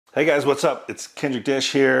Hey guys, what's up? It's Kendrick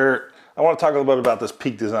Dish here. I want to talk a little bit about this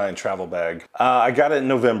Peak Design travel bag. I got it in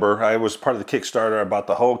November. I was part of the Kickstarter. I bought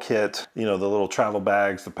the whole kit, you know, the little travel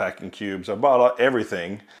bags, the packing cubes. I bought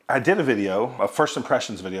everything. I did a video, a first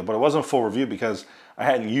impressions video, but it wasn't a full review because I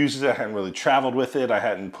hadn't used it. I hadn't really traveled with it. I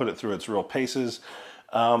hadn't put it through its real paces.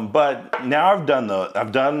 But now I've done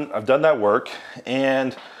that work,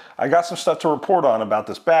 and I got some stuff to report on about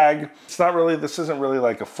this bag. This isn't really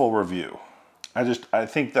like a full review. I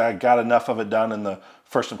think that I got enough of it done in the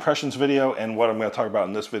first impressions video and what I'm going to talk about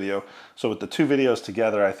in this video. So with the two videos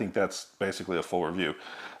together, I think that's basically a full review.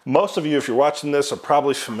 Most of you, if you're watching this, are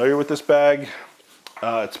probably familiar with this bag.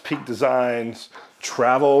 It's Peak Design's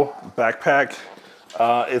travel backpack.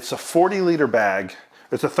 It's a 40-liter bag.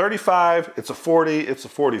 It's a 35, it's a 40, it's a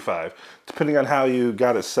 45, depending on how you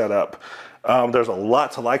got it set up. There's a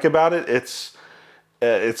lot to like about it. It's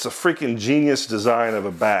a freaking genius design of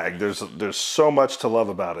a bag. There's so much to love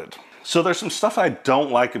about it. So there's some stuff I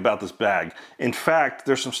don't like about this bag. In fact,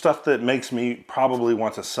 there's some stuff that makes me probably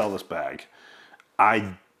want to sell this bag.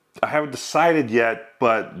 I haven't decided yet,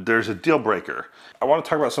 but there's a deal breaker. I want to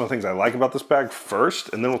talk about some of the things I like about this bag first,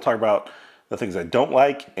 and then we'll talk about the things I don't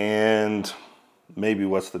like and maybe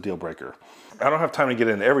what's the deal breaker. I don't have time to get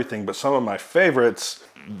into everything, but some of my favorites,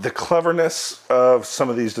 the cleverness of some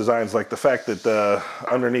of these designs, like the fact that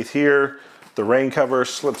underneath here, the rain cover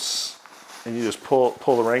slips and you just pull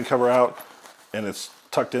the rain cover out and it's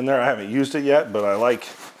tucked in there. I haven't used it yet, but I like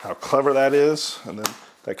how clever that is. And then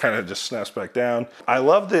that kind of just snaps back down. I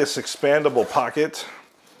love this expandable pocket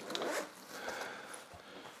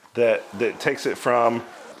that takes it from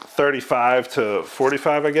 35 to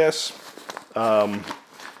 45, I guess.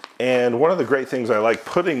 And one of the great things I like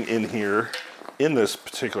putting in here, in this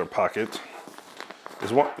particular pocket,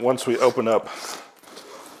 is once we open up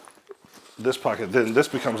this pocket, then this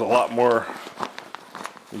becomes a lot more,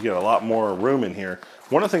 you get a lot more room in here.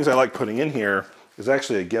 One of the things I like putting in here is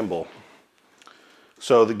actually a gimbal.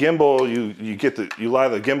 So the gimbal, you lie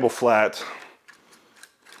the gimbal flat,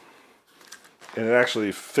 and it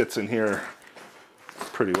actually fits in here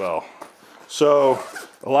pretty well. So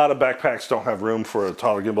a lot of backpacks don't have room for a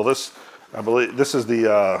taller gimbal. I believe this is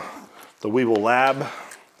the Weeble Lab,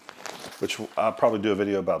 which I'll probably do a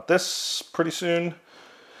video about this pretty soon.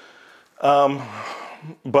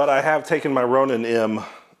 But I have taken my Ronin M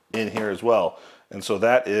in here as well. And so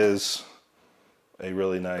that is a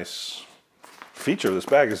really nice feature of this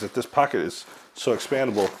bag, is that this pocket is so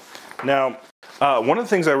expandable. Now, one of the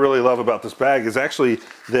things I really love about this bag is actually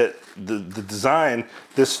that the design,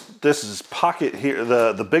 this is pocket here,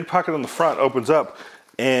 the big pocket on the front opens up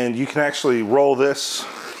and you can actually roll this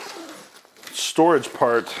storage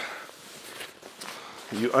part.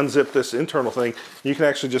 You unzip this internal thing, you can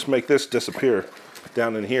actually just make this disappear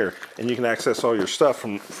down in here and you can access all your stuff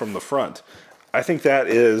from the front. I think that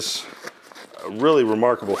is a really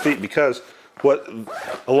remarkable feat because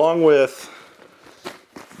along with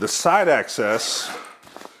the side access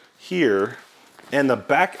here and the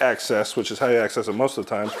back access, which is how you access it most of the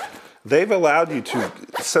time, they've allowed you to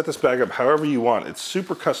set this bag up however you want. It's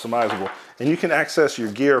super customizable and you can access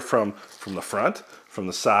your gear from the front, from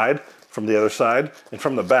the side, from the other side, and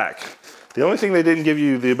from the back. The only thing they didn't give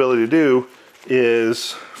you the ability to do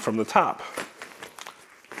is from the top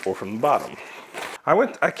or from the bottom.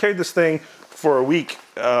 I carried this thing for a week,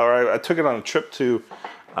 I took it on a trip to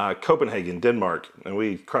Copenhagen, Denmark, and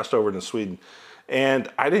we crossed over into Sweden. And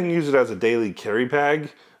I didn't use it as a daily carry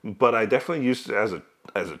bag, but I definitely used it as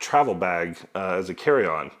a travel bag, as a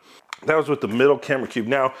carry-on. That was with the middle camera cube.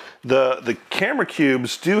 Now, the camera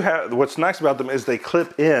cubes do have, what's nice about them is they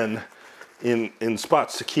clip in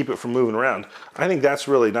spots to keep it from moving around. I think that's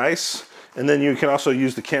really nice. And then you can also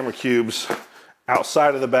use the camera cubes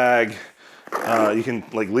outside of the bag. You can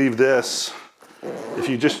like leave this. If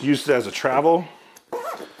you just used it as a travel,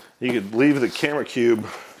 you could leave the camera cube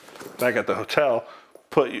back at the hotel,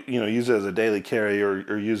 use it as a daily carry,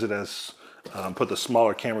 or use it as, put the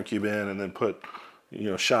smaller camera cube in and then put,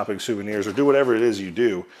 shopping souvenirs, or do whatever it is you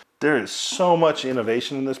do. There is so much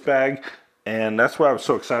innovation in this bag, and that's what I was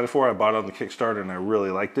so excited for. I bought it on the Kickstarter and I really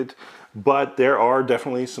liked it, but there are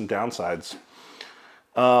definitely some downsides.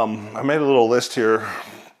 I made a little list here.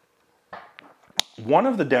 One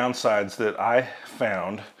of the downsides that I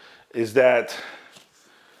found is that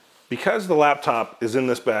because the laptop is in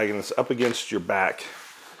this bag and it's up against your back,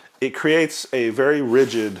 it creates a very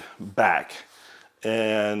rigid back,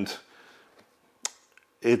 and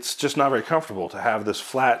it's just not very comfortable to have this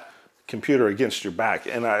flat computer against your back.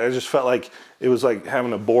 And I just felt like it was like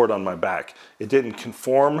having a board on my back. It didn't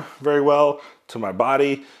conform very well to my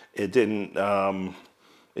body. It didn't,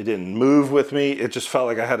 It didn't move with me. It just felt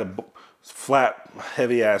like I had a flat,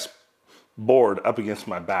 heavy ass board up against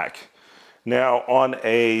my back. Now on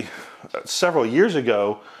several years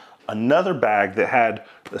ago, another bag that had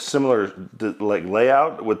a similar like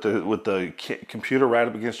layout with the computer right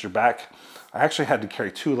up against your back, I actually had to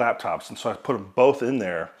carry 2 laptops, and so I put them both in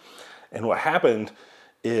there. And what happened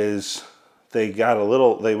is they got a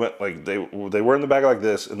little, they went like, they were in the bag like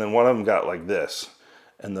this, and then one of them got like this,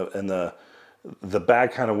 and the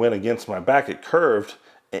bag kind of went against my back. It curved.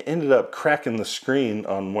 It ended up cracking the screen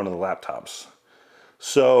on one of the laptops.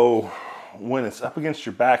 So when it's up against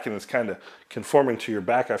your back and it's kind of conforming to your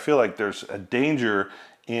back, I feel like there's a danger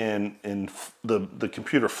in the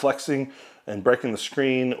computer flexing and breaking the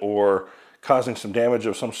screen or causing some damage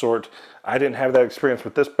of some sort. I didn't have that experience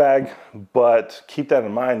with this bag, but keep that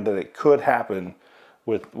in mind that it could happen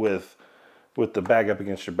with the bag up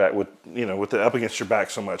against your back, with the up against your back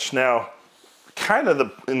so much. Now, kind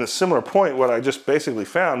of in a similar point, what I just basically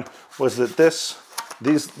found was that this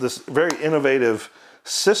very innovative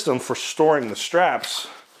system for storing the straps,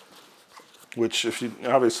 which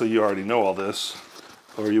obviously you already know all this,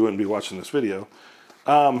 or you wouldn't be watching this video.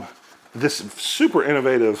 This super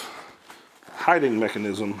innovative hiding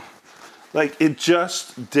mechanism, like, it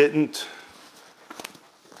just didn't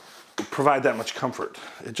provide that much comfort.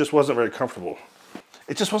 It just wasn't very comfortable.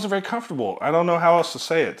 It just wasn't very comfortable. I don't know how else to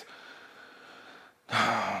say it.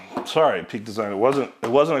 Sorry, Peak Design. It wasn't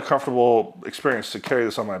a comfortable experience to carry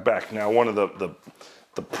this on my back. Now, one of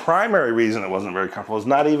the primary reason it wasn't very comfortable is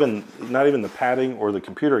not even the padding or the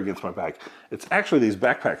computer against my back. It's actually these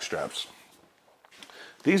backpack straps.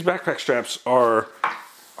 These backpack straps are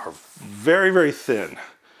very, very thin,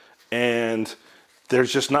 and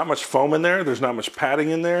there's just not much foam in there. There's not much padding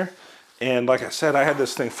in there. And like I said, I had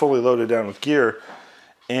this thing fully loaded down with gear,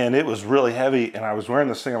 and it was really heavy, and I was wearing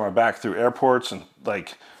this thing on my back through airports. And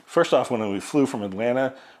like, first off, when we flew from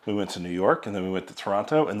Atlanta, we went to New York, and then we went to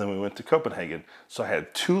Toronto, and then we went to Copenhagen. So I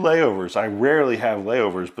had 2 layovers. I rarely have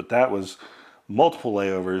layovers, but that was multiple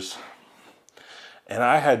layovers. And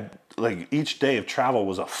I had, like, each day of travel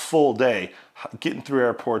was a full day, getting through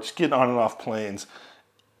airports, getting on and off planes.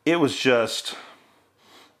 It was just,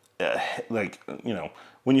 like,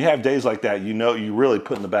 when you have days like that, you really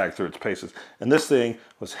putting the bag through its paces. And this thing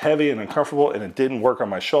was heavy and uncomfortable, and it didn't work on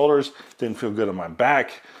my shoulders, didn't feel good on my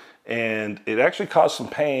back, and it actually caused some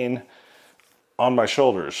pain on my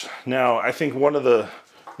shoulders. Now, I think one of the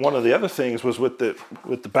other things was with the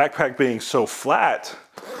backpack being so flat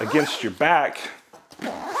against your back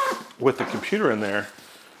with the computer in there,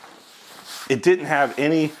 it didn't have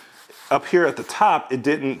any up here at the top.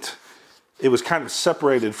 It was kind of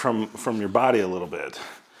separated from your body a little bit.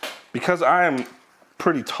 Because I am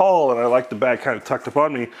pretty tall and I like the bag kind of tucked up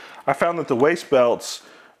on me, I found that the waist belts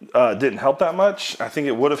didn't help that much. I think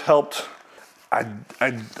it would have helped.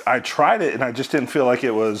 I tried it and I just didn't feel like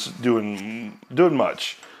it was doing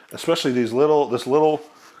much. Especially this little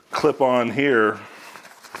clip on here.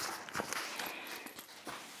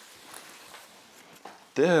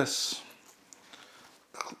 This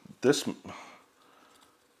as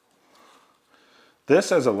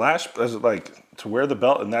a lash, as like to wear the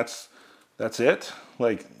belt, and that's it.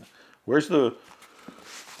 Like,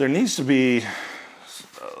 there needs to be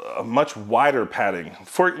a much wider padding.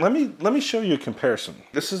 Let me show you a comparison.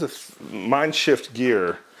 This is a Mindshift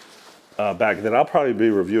gear bag that I'll probably be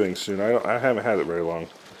reviewing soon. I haven't had it very long,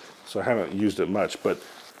 so I haven't used it much, but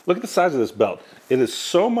look at the size of this belt. It is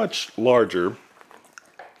so much larger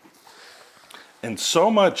and so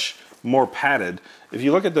much more padded. If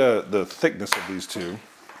you look at the thickness of these two,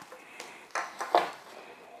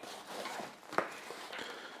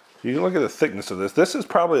 you can look at the thickness of this. This is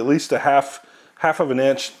probably at least a half of an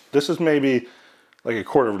inch. This is maybe like a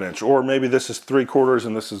 1/4 of an inch, or maybe this is 3/4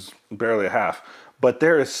 and this is barely a half. But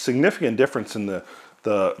there is significant difference in the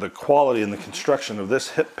quality and the construction of this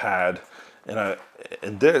hip pad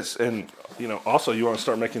and this. And also you want to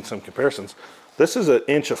start making some comparisons. This is 1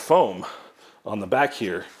 inch of foam on the back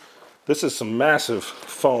here. This is some massive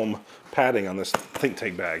foam padding on this Think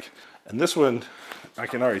Tank bag. And this one, I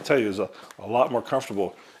can already tell you, is a lot more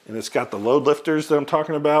comfortable. And it's got the load lifters that I'm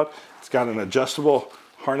talking about. It's got an adjustable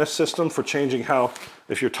harness system for changing how,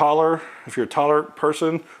 if you're a taller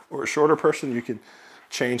person or a shorter person, you can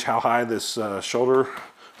change how high this shoulder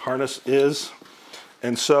harness is.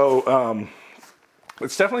 And so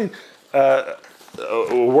it's definitely a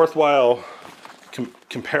worthwhile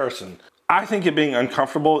comparison. I think it being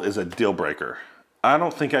uncomfortable is a deal breaker. I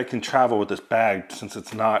don't think I can travel with this bag since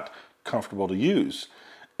it's not comfortable to use.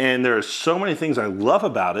 And there are so many things I love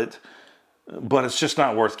about it, but it's just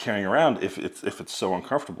not worth carrying around if it's so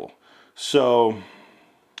uncomfortable. So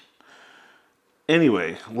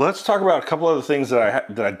Anyway, let's talk about a couple other things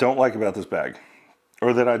that I don't like about this bag,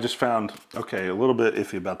 or that I just found, okay, a little bit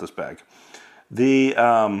iffy about this bag. The,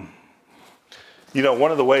 you know,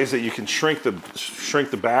 one of the ways that you can shrink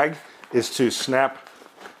the bag is to snap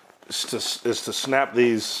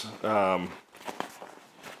these. I'm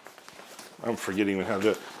forgetting how to do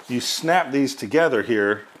it. You snap these together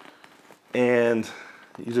here, and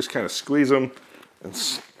you just kind of squeeze them and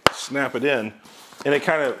snap it in, and it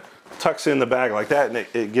kind of tucks in the bag like that, and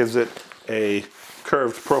it gives it a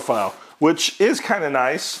curved profile, which is kind of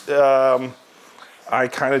nice. I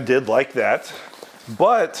kind of did like that,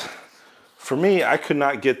 but for me, I could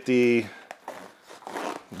not get the.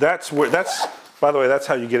 By the way, that's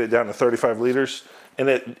how you get it down to 35 liters, and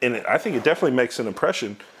I think it definitely makes an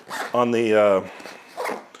impression on the.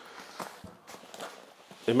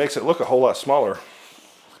 It makes it look a whole lot smaller,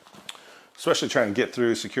 especially trying to get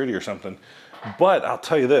through security or something. But I'll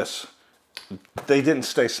tell you this, they didn't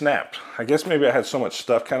stay snapped. I guess maybe I had so much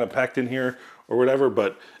stuff kind of packed in here or whatever,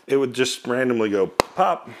 but it would just randomly go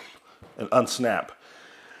pop and unsnap.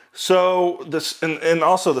 So this, and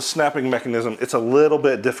also the snapping mechanism, it's a little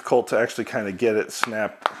bit difficult to actually kind of get it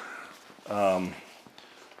snapped.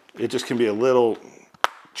 It just can be a little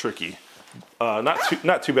tricky.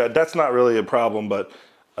 Not too bad. That's not really a problem, but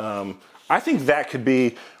I think that could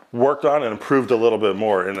be worked on and improved a little bit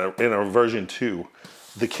more in a version 2.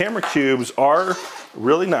 The camera cubes are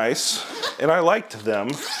really nice, and I liked them.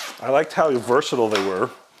 I liked how versatile they were.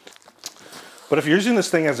 But if you're using this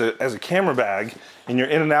thing as a camera bag, and you're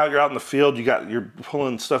in and out, you're out in the field, you're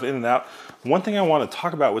pulling stuff in and out. One thing I want to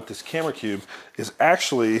talk about with this camera cube is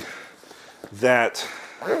actually that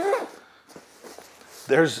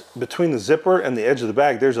there's, between the zipper and the edge of the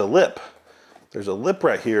bag, there's a lip. There's a lip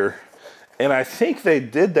right here. And I think they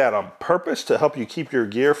did that on purpose to help you keep your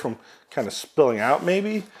gear from kind of spilling out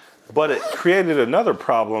maybe. But it created another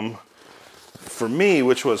problem for me,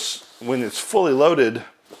 which was when it's fully loaded,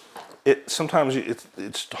 sometimes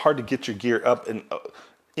it's hard to get your gear up and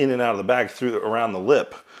in and out of the bag around the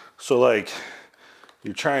lip. So like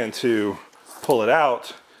you're trying to pull it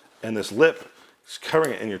out and this lip is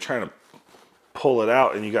covering it, and you're trying to pull it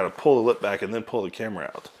out, and you got to pull the lip back and then pull the camera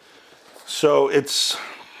out. So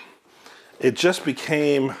it just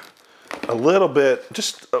became a little bit,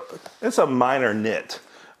 it's a minor nit.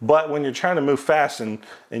 But when you're trying to move fast and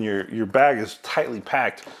your bag is tightly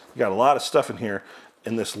packed, you got a lot of stuff in here,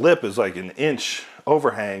 and this lip is like an inch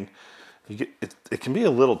overhang, it can be a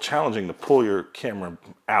little challenging to pull your camera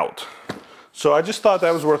out. So I just thought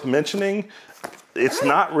that was worth mentioning. It's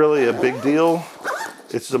not really a big deal.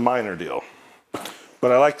 It's a minor deal.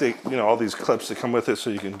 But I like the, all these clips that come with it so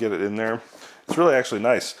you can get it in there. It's really actually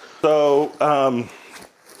nice. So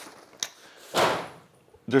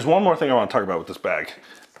there's one more thing I want to talk about with this bag.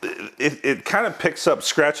 It kind of picks up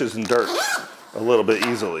scratches and dirt a little bit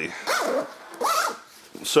easily.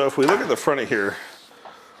 So if we look at the front of here,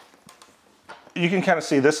 you can kind of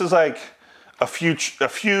see this is like a few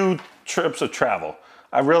trips of travel.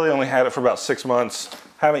 I really only had it for about 6 months.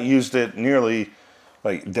 Haven't used it nearly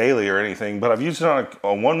like daily or anything, but I've used it on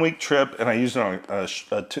a 1 week trip, and I used it on a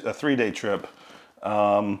 3-day trip.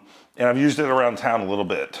 And I've used it around town a little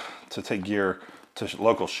bit to take gear to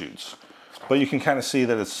local shoots. But you can kind of see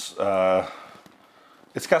that it's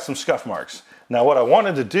got some scuff marks. Now what I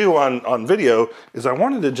wanted to do on video is I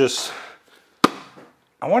wanted to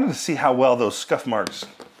see how well those scuff marks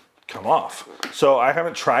come off. So I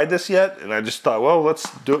haven't tried this yet, and I just thought, well, let's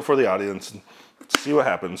do it for the audience and see what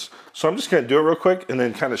happens. So I'm just gonna do it real quick and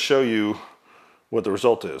then kind of show you what the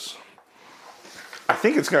result is. I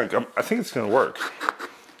think it's gonna work.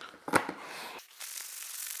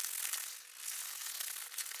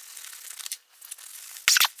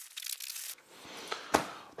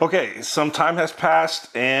 Okay, some time has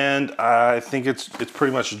passed, and I think it's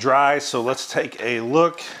pretty much dry. So let's take a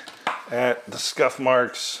look at the scuff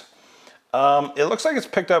marks. It looks like it's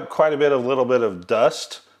picked up quite a little bit of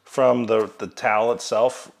dust from the towel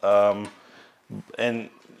itself, and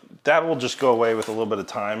that will just go away with a little bit of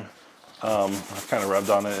time. I've kind of rubbed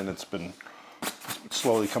on it, and it's been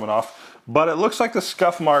slowly coming off. But it looks like the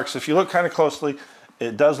scuff marks, if you look kind of closely,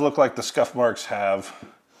 it does look like the scuff marks have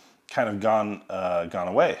kind of gone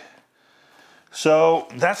away. So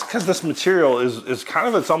that's because this material is kind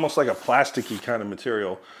of, it's almost like a plasticky kind of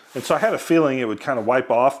material. And so I had a feeling it would kind of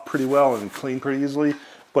wipe off pretty well and clean pretty easily,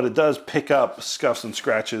 but it does pick up scuffs and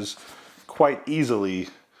scratches quite easily.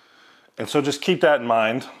 And so just keep that in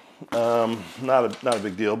mind. Not a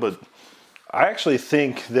big deal, but I actually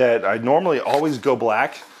think that I normally always go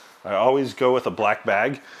black. I always go with a black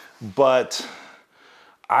bag, but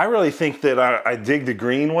I really think that I dig the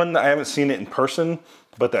green one. I haven't seen it in person,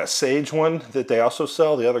 but that sage one that they also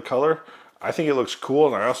sell, the other color, I think it looks cool.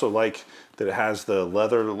 And I also like that it has the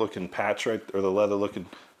leather looking patch right, or the leather looking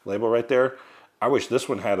label right there. I wish this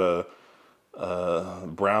one had a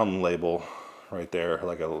brown label right there,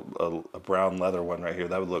 like a brown leather one right here.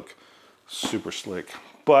 That would look super slick.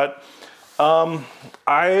 But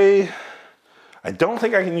I don't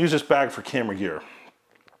think I can use this bag for camera gear.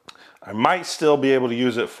 I might still be able to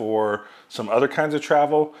use it for some other kinds of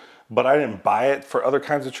travel, but I didn't buy it for other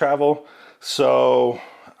kinds of travel. So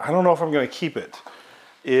I don't know if I'm gonna keep it.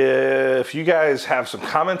 If you guys have some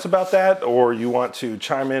comments about that, or you want to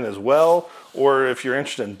chime in as well, or if you're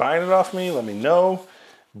interested in buying it off me, let me know.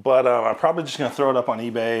 But I'm probably just gonna throw it up on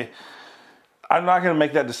eBay. I'm not gonna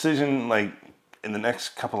make that decision like in the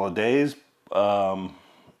next couple of days, but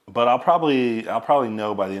I'll probably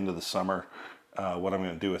know by the end of the summer what I'm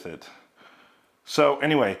gonna do with it. So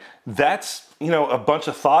anyway, that's, you know, a bunch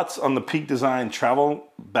of thoughts on the Peak Design travel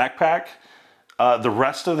backpack. The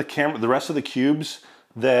rest of the cubes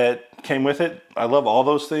that came with it, I love all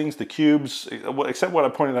those things. The cubes, except what I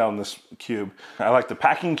pointed out on this cube. I like the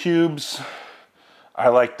packing cubes. I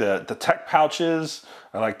like the tech pouches.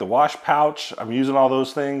 I like the wash pouch. I'm using all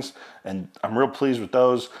those things and I'm real pleased with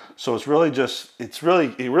those. So it's really just, it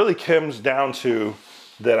really comes down to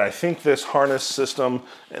that. I think this harness system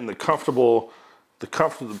and the comfort level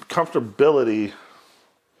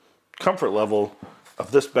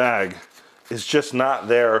of this bag is just not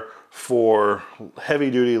there for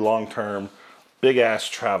heavy duty, long-term, big ass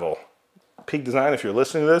travel. Peak Design, if you're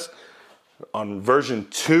listening to this, on version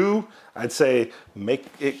 2, I'd say make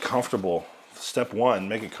it comfortable. Step 1,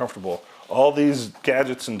 make it comfortable. All these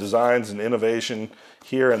gadgets and designs and innovation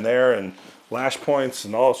here and there and lash points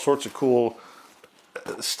and all sorts of cool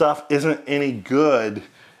stuff isn't any good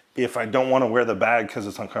if I don't want to wear the bag because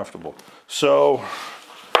it's uncomfortable. So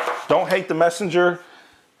don't hate the messenger.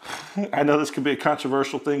 I know this could be a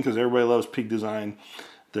controversial thing because everybody loves Peak Design.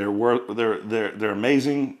 They're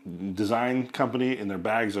amazing design company and their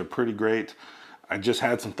bags are pretty great. I just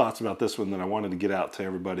had some thoughts about this one that I wanted to get out to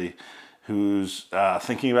everybody who's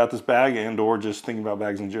thinking about this bag and or just thinking about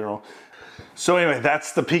bags in general. So anyway,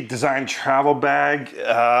 that's the Peak Design travel bag.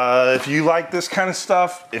 If you like this kind of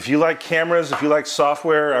stuff, if you like cameras, if you like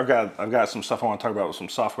software, I've got some stuff I want to talk about with some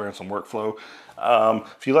software and some workflow.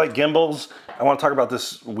 If you like gimbals, I want to talk about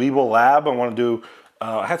this Weebill Lab. I want to do,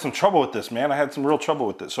 I had some trouble with this, man. I had some real trouble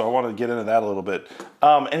with it, so I want to get into that a little bit.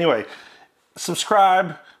 Anyway,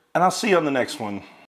 subscribe, and I'll see you on the next one.